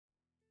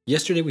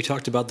Yesterday we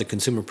talked about the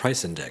Consumer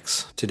Price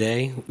Index.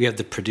 Today we have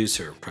the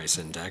Producer Price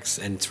Index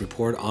and its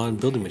report on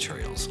building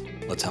materials.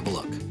 Let's have a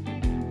look.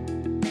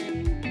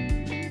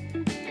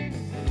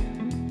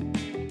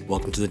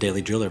 Welcome to the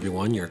Daily Drill,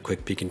 everyone. Your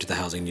quick peek into the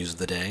housing news of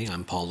the day.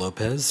 I'm Paul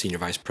Lopez, Senior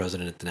Vice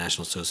President at the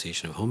National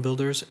Association of Home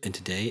Builders, and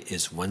today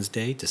is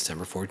Wednesday,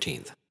 December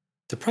 14th.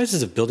 The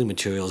prices of building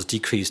materials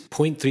decreased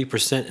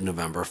 0.3% in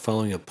November,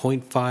 following a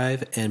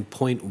 0.5% and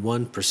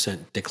 0.1%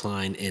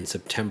 decline in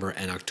September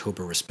and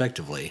October,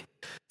 respectively.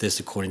 This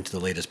according to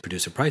the latest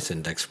Producer Price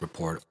Index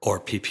report, or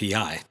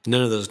PPI.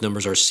 None of those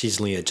numbers are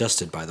seasonally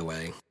adjusted, by the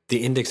way.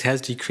 The index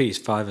has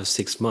decreased 5 of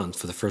 6 months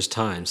for the first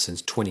time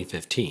since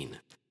 2015.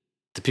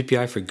 The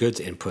PPI for goods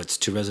inputs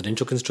to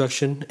residential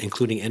construction,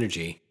 including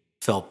energy,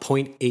 fell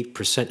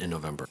 0.8% in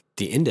November.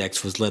 The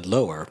index was led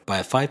lower by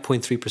a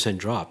 5.3%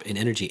 drop in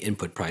energy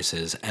input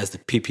prices as the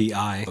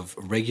PPI of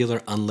regular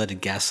unleaded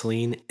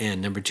gasoline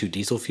and number 2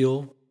 diesel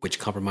fuel, which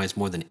comprise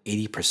more than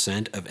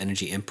 80% of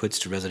energy inputs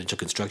to residential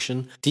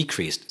construction,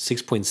 decreased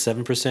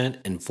 6.7%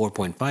 and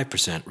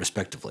 4.5%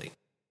 respectively.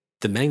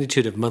 The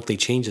magnitude of monthly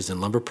changes in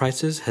lumber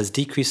prices has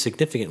decreased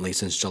significantly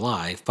since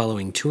July,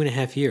 following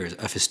 2.5 years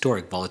of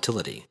historic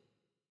volatility.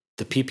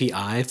 The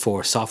PPI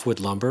for softwood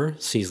lumber,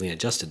 seasonally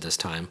adjusted this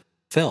time,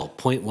 fell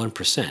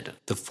 0.1%,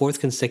 the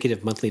fourth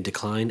consecutive monthly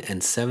decline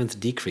and seventh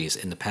decrease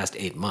in the past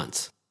 8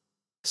 months.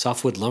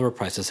 Softwood lumber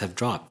prices have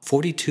dropped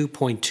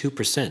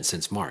 42.2%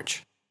 since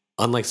March.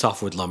 Unlike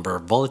softwood lumber,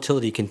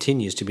 volatility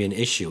continues to be an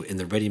issue in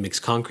the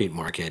ready-mix concrete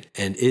market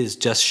and is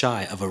just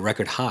shy of a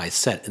record high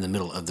set in the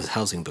middle of the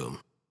housing boom.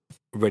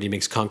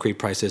 Ready-mix concrete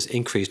prices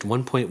increased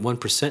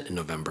 1.1% in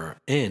November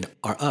and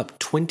are up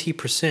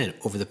 20%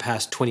 over the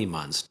past 20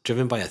 months,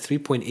 driven by a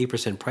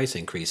 3.8% price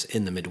increase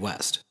in the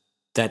Midwest.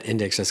 That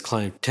index has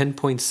climbed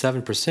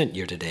 10.7%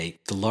 year-to-date,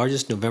 the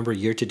largest November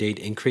year-to-date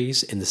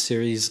increase in the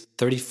series'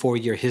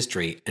 34-year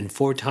history and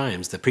 4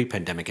 times the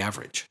pre-pandemic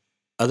average.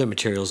 Other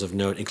materials of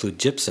note include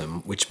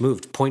gypsum, which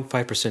moved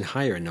 0.5%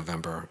 higher in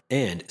November,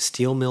 and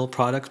steel mill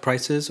product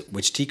prices,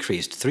 which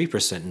decreased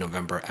 3% in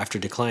November after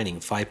declining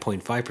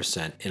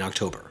 5.5% in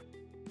October.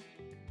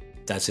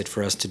 That's it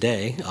for us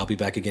today. I'll be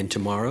back again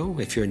tomorrow.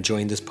 If you're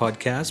enjoying this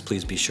podcast,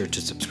 please be sure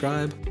to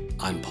subscribe.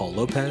 I'm Paul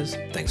Lopez.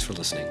 Thanks for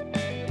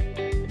listening.